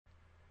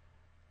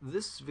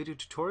This video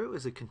tutorial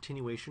is a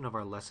continuation of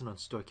our lesson on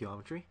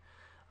stoichiometry.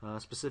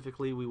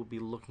 Specifically, we will be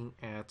looking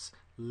at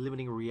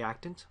limiting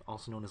reactant,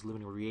 also known as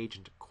limiting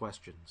reagent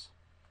questions.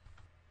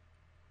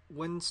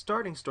 When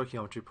starting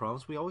stoichiometry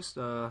problems, we always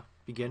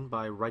begin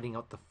by writing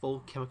out the full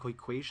chemical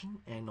equation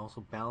and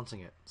also balancing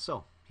it.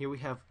 So here we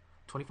have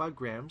 25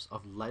 grams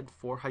of lead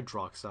 4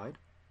 hydroxide.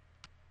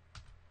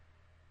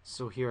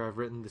 So here I've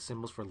written the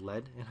symbols for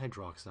lead and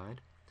hydroxide.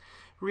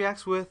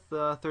 Reacts with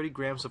 30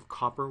 grams of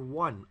copper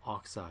 1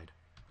 oxide.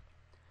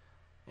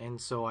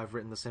 And so I've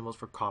written the symbols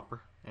for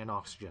copper and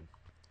oxygen.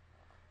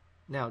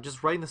 Now,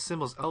 just writing the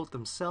symbols out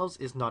themselves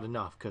is not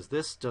enough because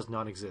this does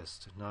not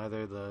exist.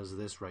 Neither does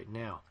this right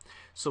now.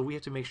 So we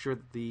have to make sure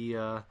that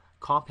the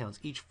compounds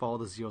each follow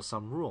the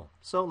zero-sum rule.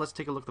 So let's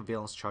take a look at the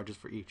valence charges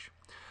for each.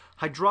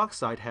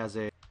 Hydroxide has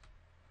a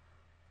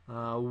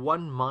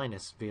 1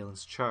 minus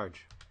valence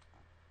charge.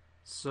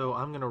 So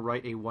I'm going to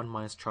write a 1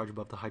 minus charge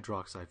above the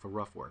hydroxide for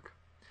rough work.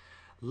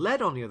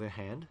 Lead, on the other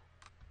hand,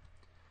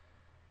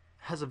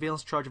 has a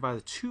valence charge of either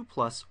 2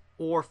 plus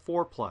or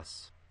 4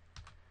 plus.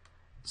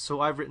 So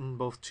I've written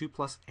both 2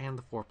 plus and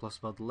the 4 plus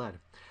above the lead.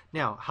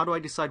 Now, how do I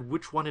decide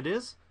which one it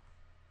is?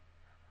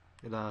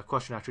 The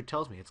question actually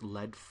tells me it's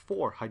lead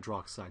 4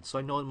 hydroxide. So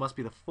I know it must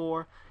be the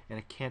 4 and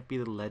it can't be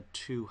the lead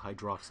 2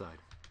 hydroxide.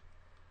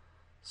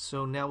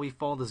 So now we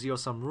follow the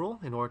zero-sum rule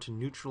in order to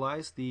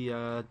neutralize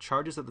the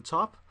charges at the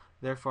top.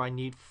 Therefore I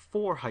need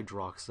 4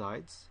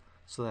 hydroxides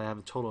so that I have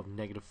a total of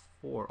negative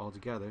 4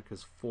 altogether,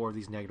 because 4 of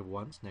these negative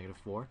ones, negative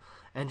 4,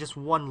 and just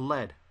 1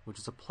 lead, which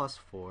is a plus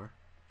 4.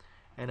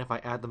 And if I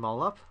add them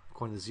all up,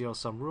 according to the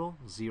zero-sum rule,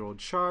 0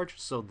 charge,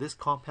 so this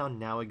compound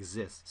now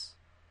exists.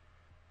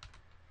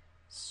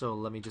 So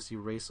let me just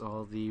erase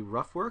all the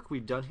rough work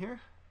we've done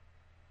here.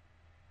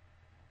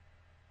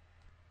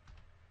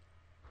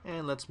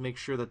 And let's make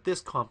sure that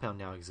this compound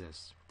now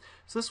exists.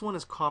 So this one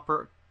is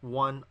copper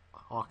 1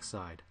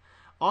 oxide.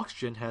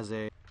 Oxygen has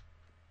a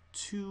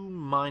 2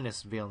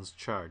 minus valence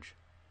charge.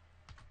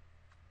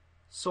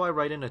 So I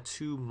write in a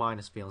 2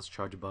 minus valence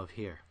charge above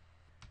here.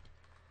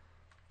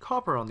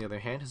 Copper, on the other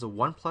hand, has a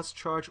 1 plus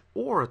charge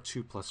or a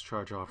 2 plus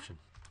charge option.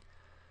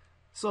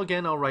 So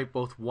again, I'll write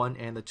both 1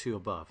 and the 2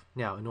 above.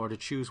 Now, in order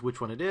to choose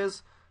which one it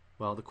is,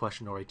 well, the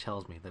question already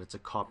tells me that it's a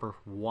copper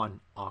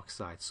 1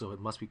 oxide. So it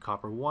must be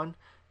copper 1,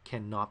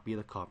 cannot be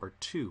the copper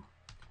 2.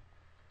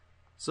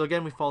 So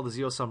again, we follow the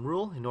zero-sum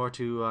rule. In order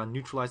to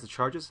neutralize the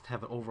charges and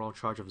have an overall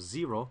charge of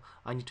 0,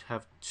 I need to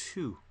have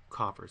 2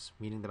 coppers,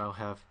 meaning that I'll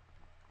have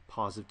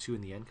positive 2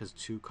 in the end because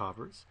 2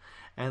 coppers,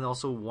 and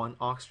also 1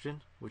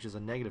 oxygen, which is a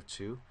negative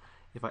 2.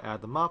 If I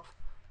add them up,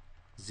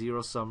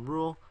 zero-sum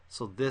rule,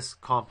 so this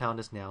compound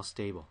is now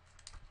stable.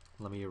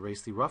 Let me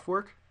erase the rough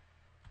work,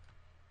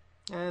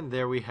 and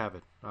there we have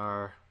it,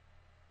 our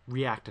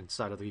reactant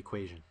side of the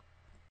equation.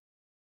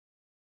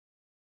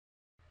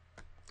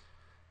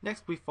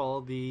 Next, we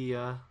follow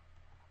the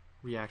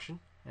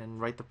reaction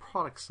and write the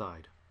product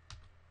side.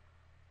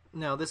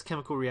 Now, this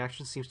chemical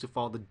reaction seems to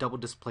follow the double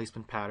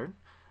displacement pattern.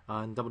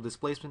 In double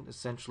displacement,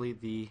 essentially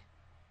the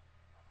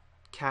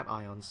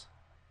cations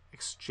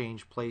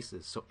exchange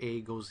places. So A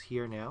goes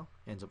here now,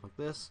 ends up like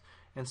this,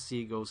 and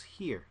C goes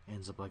here,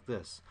 ends up like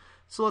this.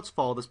 So let's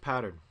follow this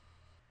pattern.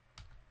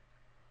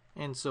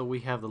 And so we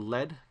have the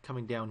lead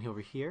coming down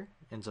over here,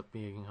 ends up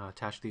being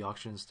attached to the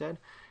oxygen instead,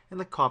 and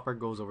the copper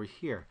goes over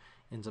here,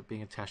 ends up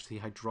being attached to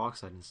the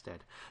hydroxide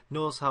instead.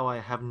 Notice how I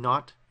have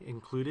not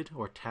included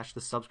or attached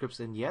the subscripts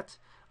in yet.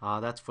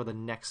 That's for the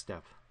next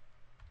step.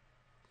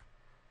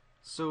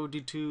 So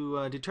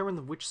to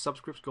determine which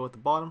subscripts go at the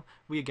bottom,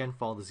 we again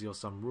follow the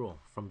zero-sum rule.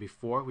 From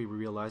before, we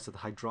realized that the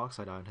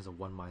hydroxide ion has a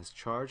 1 minus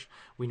charge.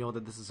 We know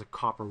that this is a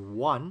copper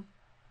 1,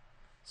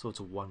 so it's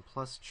a 1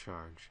 plus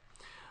charge.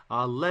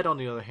 Lead, on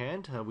the other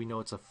hand, we know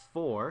it's a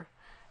 4,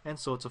 and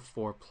so it's a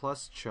 4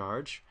 plus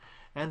charge.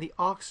 And the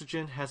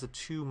oxygen has a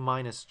 2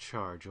 minus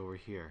charge over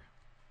here.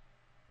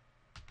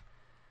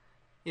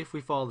 If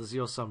we follow the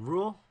zero-sum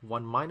rule,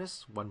 1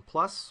 minus, 1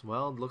 plus,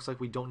 well, it looks like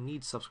we don't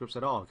need subscripts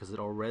at all because it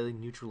already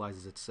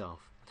neutralizes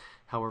itself.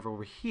 However,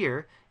 over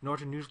here, in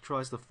order to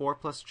neutralize the 4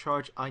 plus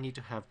charge, I need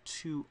to have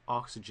 2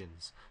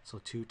 oxygens.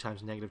 So 2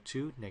 times negative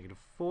 2, negative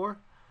 4.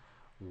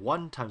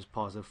 1 times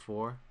positive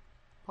 4,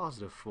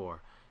 positive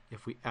 4.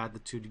 If we add the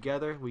 2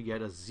 together, we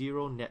get a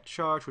 0 net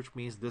charge, which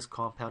means this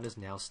compound is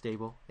now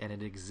stable and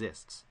it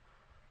exists.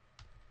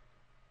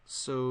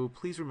 So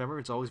please remember,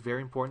 it's always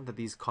very important that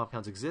these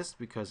compounds exist,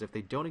 because if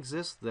they don't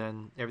exist,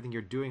 then everything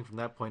you're doing from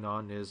that point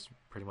on is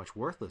pretty much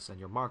worthless and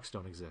your marks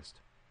don't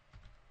exist.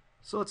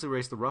 So let's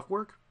erase the rough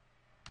work.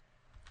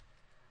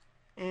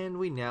 And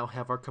we now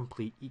have our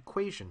complete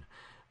equation.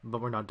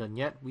 But we're not done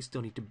yet, we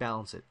still need to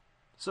balance it.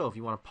 So if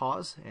you want to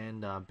pause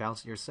and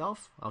balance it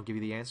yourself, I'll give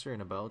you the answer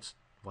in about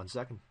 1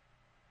 second.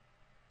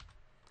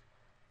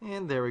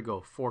 And there we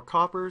go, 4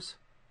 coppers,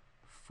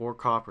 4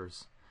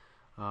 coppers,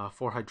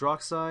 4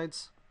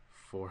 hydroxides,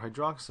 4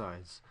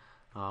 hydroxides,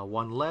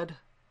 1 lead,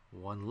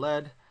 1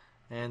 lead,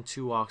 and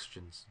 2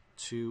 oxygens,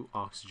 2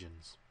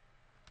 oxygens.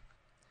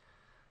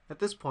 At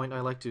this point, I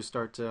like to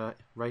start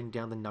writing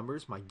down the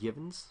numbers, my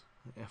givens,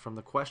 from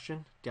the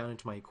question down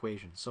into my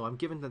equation. So I'm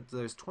given that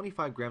there's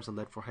 25 grams of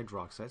lead 4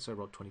 hydroxide, so I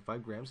wrote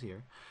 25 grams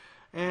here,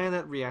 and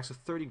that reacts with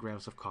 30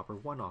 grams of copper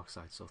 1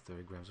 oxide, so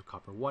 30 grams of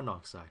copper 1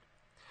 oxide.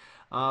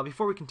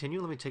 Before we continue,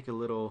 let me take a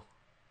little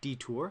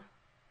detour,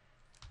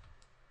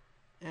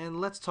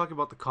 and let's talk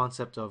about the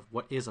concept of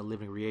what is a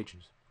limiting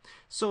reagent.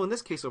 So in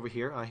this case over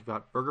here, I've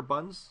got burger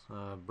buns,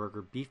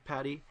 burger beef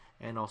patty,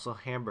 and also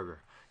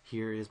hamburger.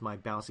 Here is my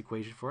balanced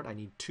equation for it. I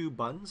need 2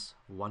 buns,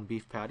 1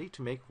 beef patty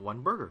to make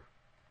 1 burger.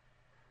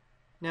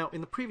 Now,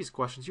 in the previous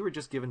questions, you were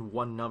just given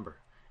one number,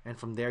 and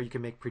from there you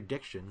can make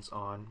predictions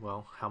on,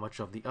 well, how much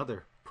of the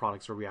other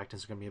products or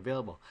reactants are going to be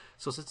available.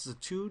 So since it's a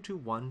 2 to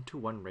 1 to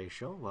 1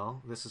 ratio,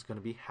 well, this is going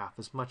to be half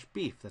as much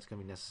beef that's going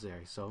to be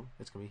necessary. So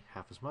it's going to be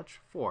half as much,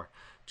 4.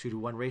 2 to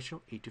 1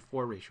 ratio, 8 to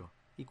 4 ratio,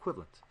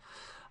 equivalent.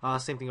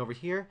 Same thing over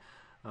here.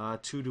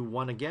 2 to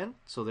 1 again,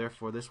 so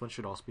therefore this one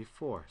should also be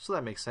 4. So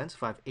that makes sense.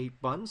 If I have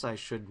 8 buns, I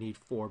should need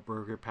 4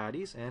 burger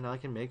patties, and I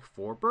can make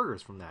 4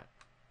 burgers from that.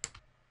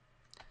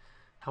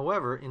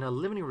 However, in a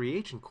limiting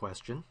reagent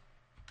question,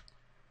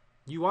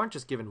 you aren't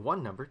just given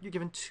one number, you're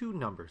given 2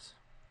 numbers.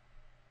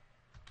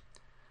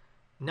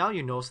 Now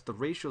you notice that the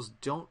ratios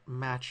don't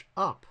match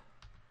up.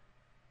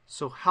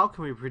 So how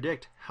can we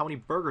predict how many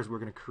burgers we're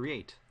going to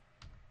create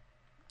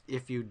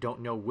if you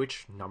don't know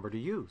which number to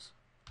use?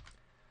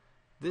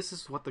 This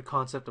is what the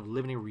concept of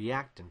limiting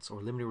reactants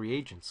or limiting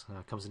reagents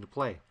comes into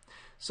play.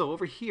 So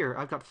over here,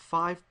 I've got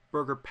 5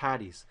 burger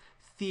patties.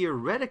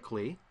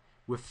 Theoretically,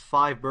 with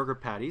 5 burger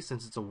patties,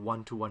 since it's a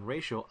 1 to 1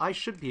 ratio, I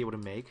should be able to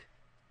make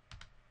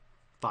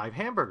 5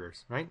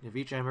 hamburgers, right? If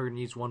each hamburger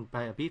needs 1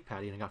 beef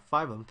patty and I got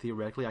 5 of them,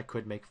 theoretically I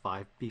could make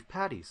 5 beef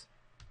patties.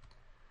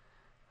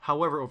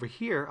 However, over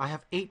here, I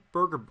have 8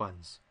 burger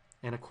buns.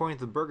 And according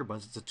to the burger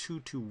buns, it's a 2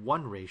 to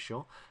 1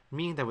 ratio,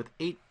 meaning that with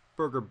 8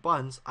 burger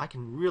buns, I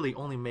can really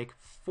only make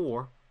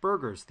 4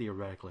 burgers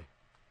theoretically.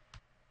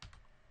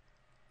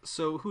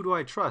 So who do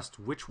I trust?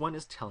 Which one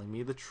is telling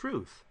me the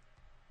truth?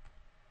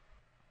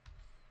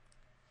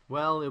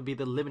 Well, it would be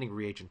the limiting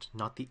reagent,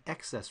 not the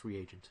excess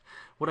reagent.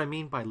 What I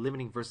mean by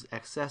limiting versus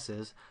excess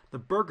is the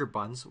burger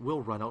buns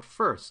will run out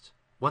first.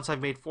 Once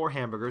I've made 4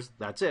 hamburgers,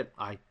 that's it.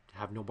 I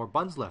have no more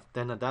buns left.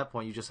 Then at that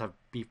point you just have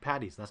beef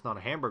patties. That's not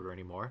a hamburger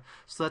anymore.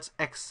 So that's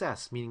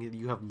excess, meaning that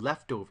you have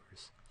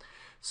leftovers.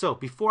 So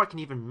before I can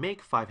even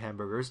make 5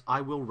 hamburgers,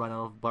 I will run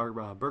out of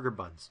burger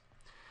buns.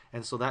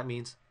 And so that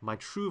means my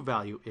true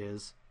value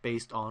is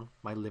based on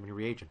my limiting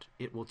reagent.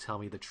 It will tell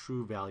me the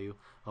true value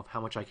of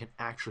how much I can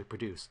actually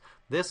produce.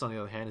 This, on the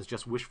other hand, is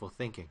just wishful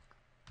thinking.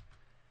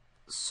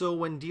 So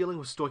when dealing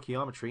with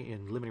stoichiometry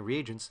in limiting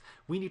reagents,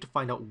 we need to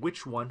find out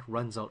which one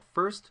runs out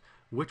first,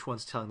 which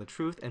one's telling the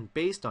truth, and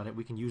based on it,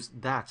 we can use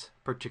that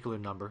particular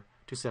number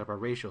to set up our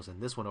ratios. And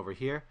this one over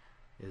here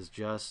is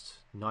just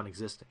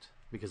non-existent,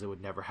 because it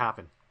would never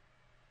happen.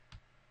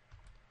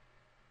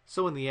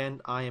 So in the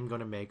end, I am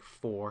going to make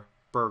 4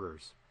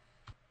 burgers.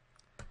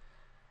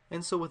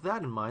 And so with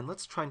that in mind,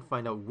 let's try and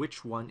find out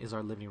which one is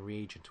our limiting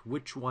reagent,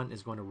 which one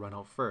is going to run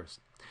out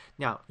first.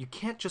 Now, you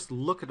can't just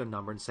look at a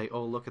number and say,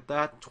 oh, look at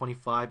that,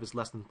 25 is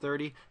less than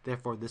 30,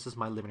 therefore this is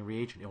my limiting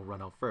reagent, it'll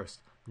run out first.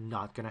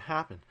 Not going to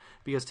happen.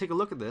 Because take a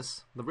look at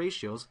this, the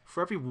ratios,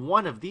 for every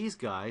one of these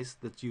guys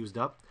that's used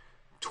up,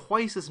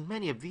 twice as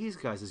many of these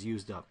guys is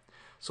used up.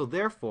 So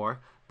therefore,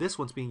 this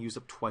one's being used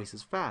up twice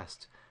as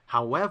fast.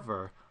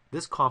 However,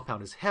 this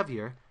compound is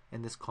heavier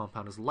and this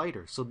compound is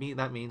lighter. So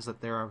that means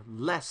that there are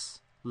less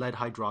lead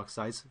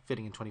hydroxides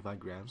fitting in 25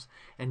 grams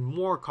and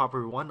more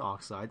copper 1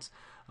 oxides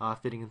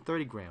fitting in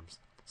 30 grams.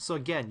 So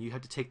again, you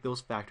have to take those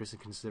factors in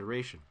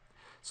consideration.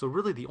 So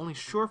really the only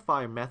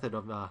surefire method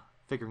of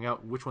figuring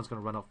out which one's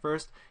going to run out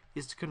first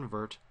is to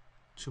convert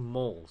to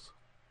moles.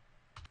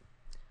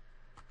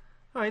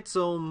 Alright,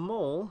 so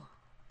mole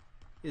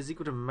is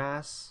equal to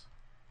mass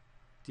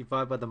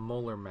divided by the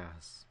molar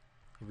mass.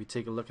 If we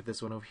take a look at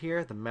this one over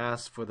here, the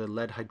mass for the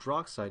lead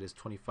hydroxide is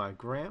 25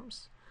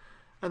 grams.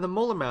 And the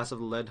molar mass of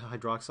the lead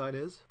hydroxide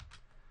is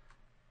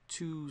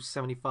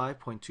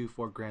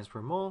 275.24 grams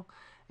per mole.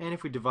 And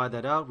if we divide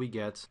that out, we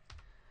get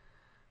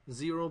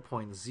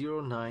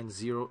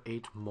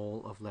 0.0908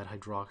 mole of lead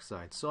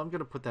hydroxide. So I'm going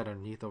to put that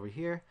underneath over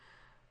here,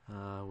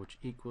 which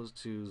equals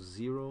to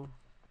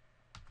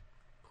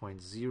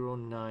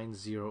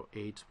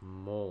 0.0908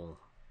 mole.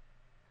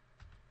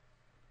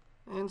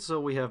 And so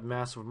we have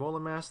mass over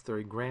molar mass,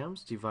 30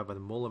 grams, divided by the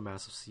molar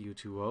mass of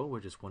Cu2O,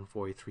 which is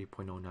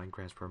 143.09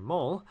 grams per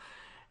mole.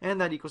 And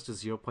that equals to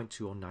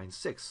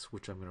 0.2096,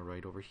 which I'm going to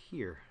write over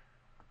here.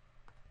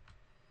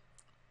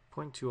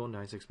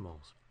 0.2096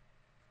 moles.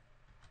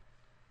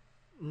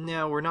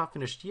 Now, we're not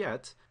finished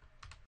yet.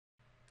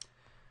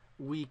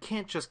 We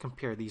can't just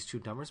compare these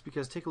two numbers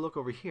because take a look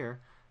over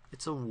here.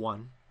 It's a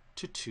 1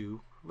 to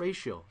 2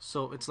 ratio.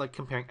 So it's like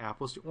comparing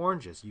apples to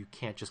oranges. You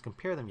can't just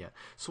compare them yet.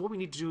 So what we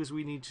need to do is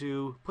we need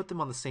to put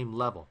them on the same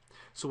level.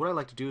 So what I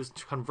like to do is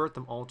to convert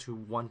them all to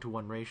 1 to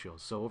 1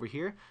 ratios. So over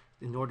here,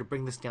 in order to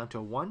bring this down to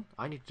a 1,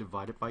 I need to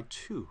divide it by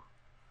 2.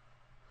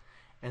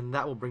 And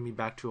that will bring me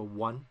back to a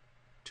 1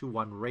 to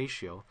 1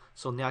 ratio.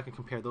 So now I can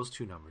compare those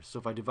two numbers. So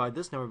if I divide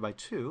this number by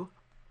 2,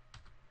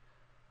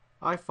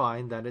 I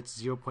find that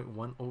it's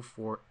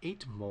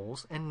 0.1048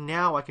 moles, and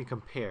now I can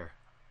compare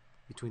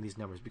between these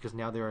numbers because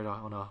now they're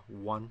on a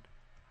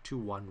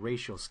 1-to-1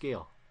 ratio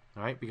scale.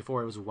 All right,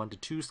 before it was a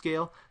 1-to-2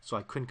 scale, so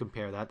I couldn't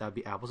compare that. That would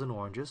be apples and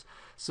oranges.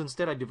 So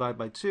instead I divide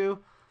by 2,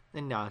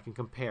 and now I can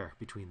compare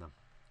between them.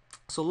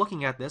 So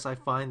looking at this, I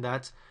find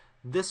that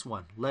this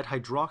one, lead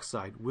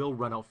hydroxide, will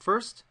run out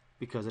first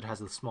because it has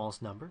the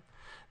smallest number.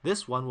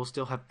 This one will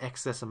still have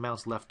excess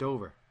amounts left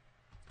over.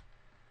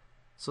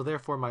 So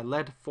therefore my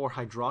lead 4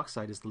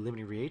 hydroxide is the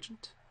limiting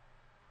reagent,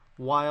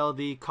 while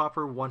the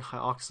copper 1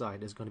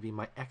 oxide is going to be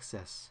my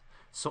excess.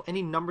 So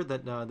any number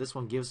that this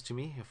one gives to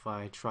me, if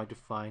I try to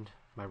find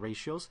my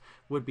ratios,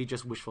 would be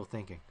just wishful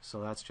thinking.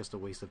 So that's just a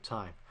waste of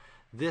time.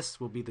 This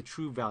will be the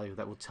true value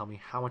that will tell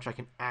me how much I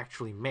can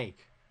actually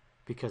make,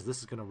 because this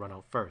is going to run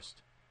out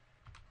first.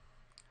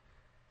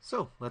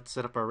 So let's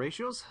set up our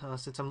ratios.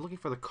 Since I'm looking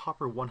for the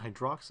copper 1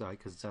 hydroxide,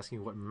 because it's asking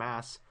me what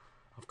mass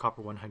of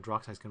copper 1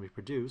 hydroxide is going to be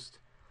produced,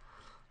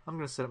 I'm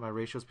going to set up my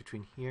ratios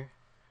between here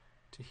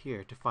to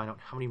here to find out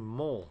how many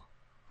mole,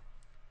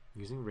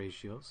 using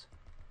ratios,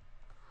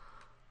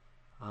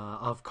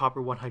 of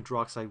copper 1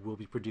 hydroxide will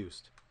be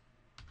produced.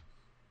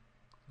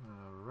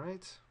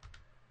 Alright.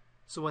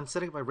 So when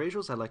setting up my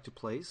ratios, I like to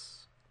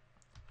place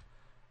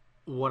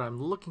what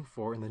I'm looking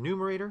for in the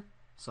numerator.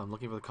 So I'm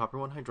looking for the copper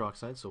 1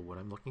 hydroxide, so what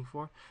I'm looking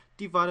for,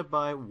 divided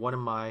by what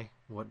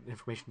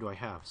information do I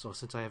have. So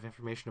since I have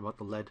information about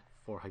the lead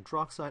 4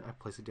 hydroxide, I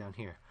place it down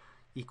here.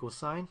 Equal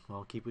sign,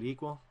 well, keep it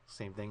equal,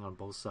 same thing on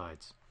both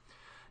sides.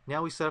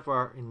 Now we set up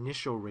our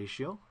initial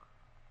ratio.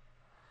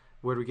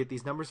 Where do we get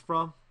these numbers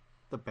from?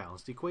 The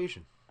balanced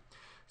equation.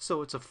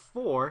 So it's a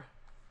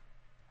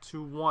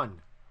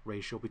 4-to-1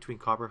 ratio between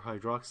copper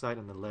hydroxide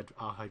and the lead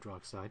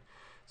hydroxide.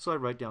 So I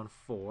write down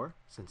 4,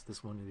 since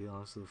this one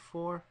belongs to the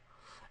 4,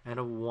 and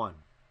a 1,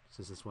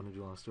 since this one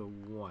belongs to a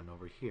 1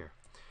 over here.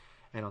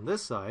 And on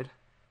this side,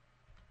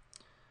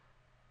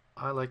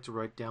 I like to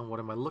write down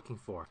what am I looking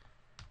for.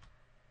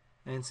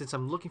 And since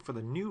I'm looking for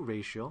the new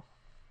ratio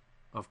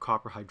of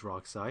copper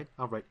hydroxide,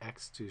 I'll write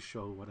X to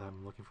show what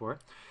I'm looking for.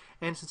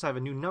 And since I have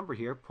a new number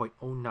here,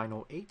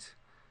 0.0908,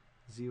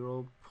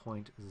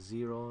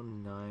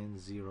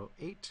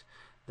 0.0908,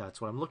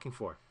 that's what I'm looking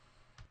for.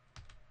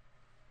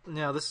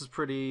 Now this is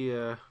pretty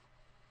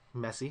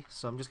messy,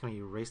 so I'm just going to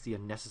erase the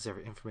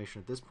unnecessary information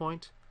at this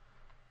point.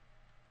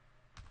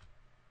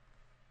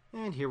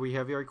 And here we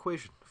have our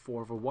equation.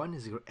 4 over 1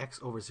 is equal to x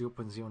over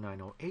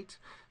 0.0908.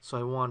 So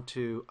I want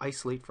to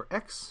isolate for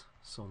x,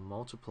 so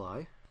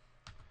multiply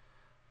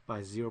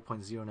by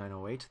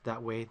 0.0908.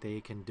 That way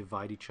they can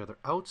divide each other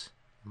out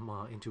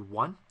into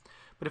 1.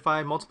 But if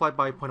I multiply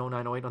by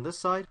 0.0908 on this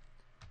side,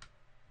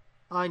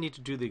 I need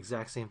to do the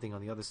exact same thing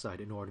on the other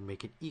side in order to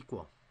make it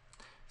equal.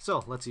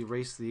 So let's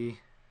erase the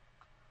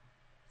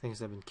things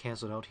that have been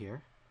cancelled out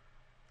here.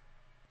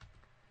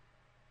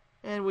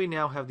 And we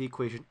now have the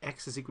equation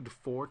x is equal to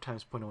 4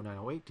 times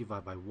 0.0908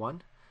 divided by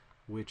 1,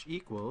 which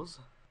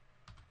equals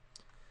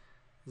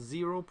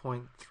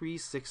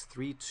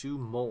 0.3632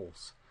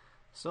 moles.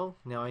 So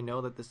now I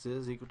know that this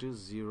is equal to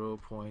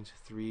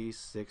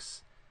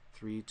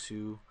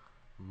 0.3632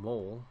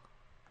 mole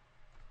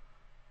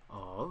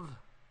of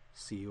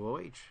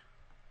CuOH.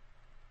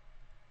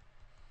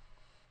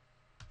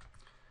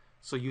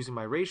 So using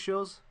my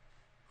ratios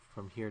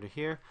from here to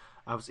here,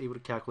 I was able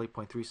to calculate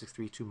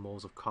 0.3632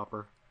 moles of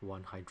copper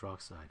 1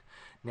 hydroxide.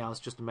 Now it's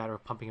just a matter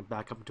of pumping it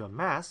back up into a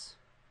mass.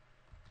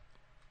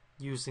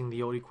 Using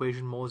the old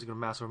equation, mole is equal to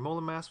mass over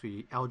molar mass,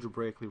 we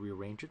algebraically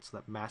rearrange it so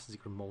that mass is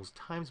equal to moles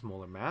times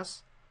molar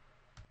mass.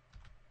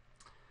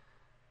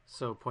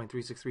 So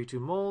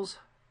 0.3632 moles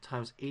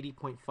times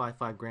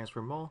 80.55 grams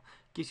per mole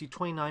gives you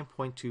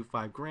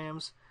 29.25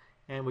 grams,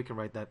 and we can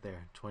write that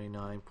there,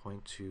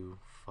 29.25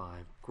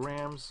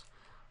 grams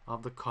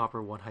of the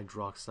copper 1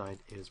 hydroxide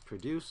is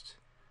produced,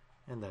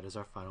 and that is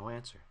our final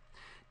answer.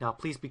 Now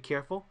please be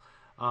careful.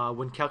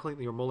 When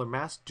calculating your molar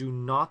mass, do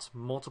not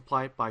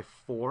multiply it by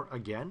 4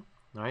 again.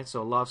 Alright,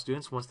 so a lot of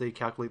students, once they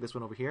calculate this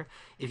one over here,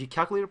 if you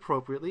calculate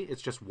appropriately,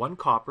 it's just 1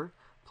 copper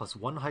plus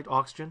 1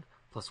 oxygen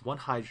plus 1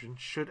 hydrogen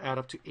should add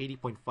up to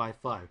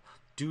 80.55.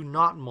 Do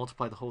not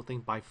multiply the whole thing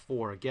by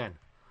 4 again.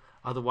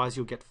 Otherwise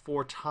you'll get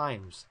 4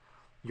 times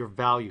your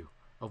value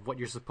of what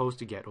you're supposed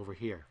to get over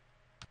here.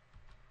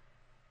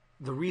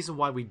 The reason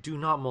why we do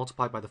not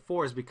multiply by the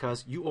 4 is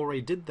because you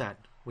already did that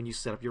when you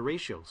set up your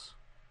ratios.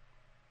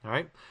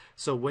 Alright,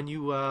 so when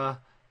you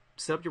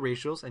set up your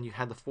ratios and you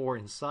had the 4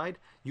 inside,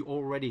 you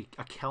already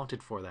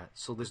accounted for that.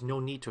 So there's no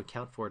need to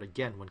account for it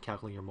again when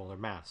calculating your molar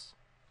mass.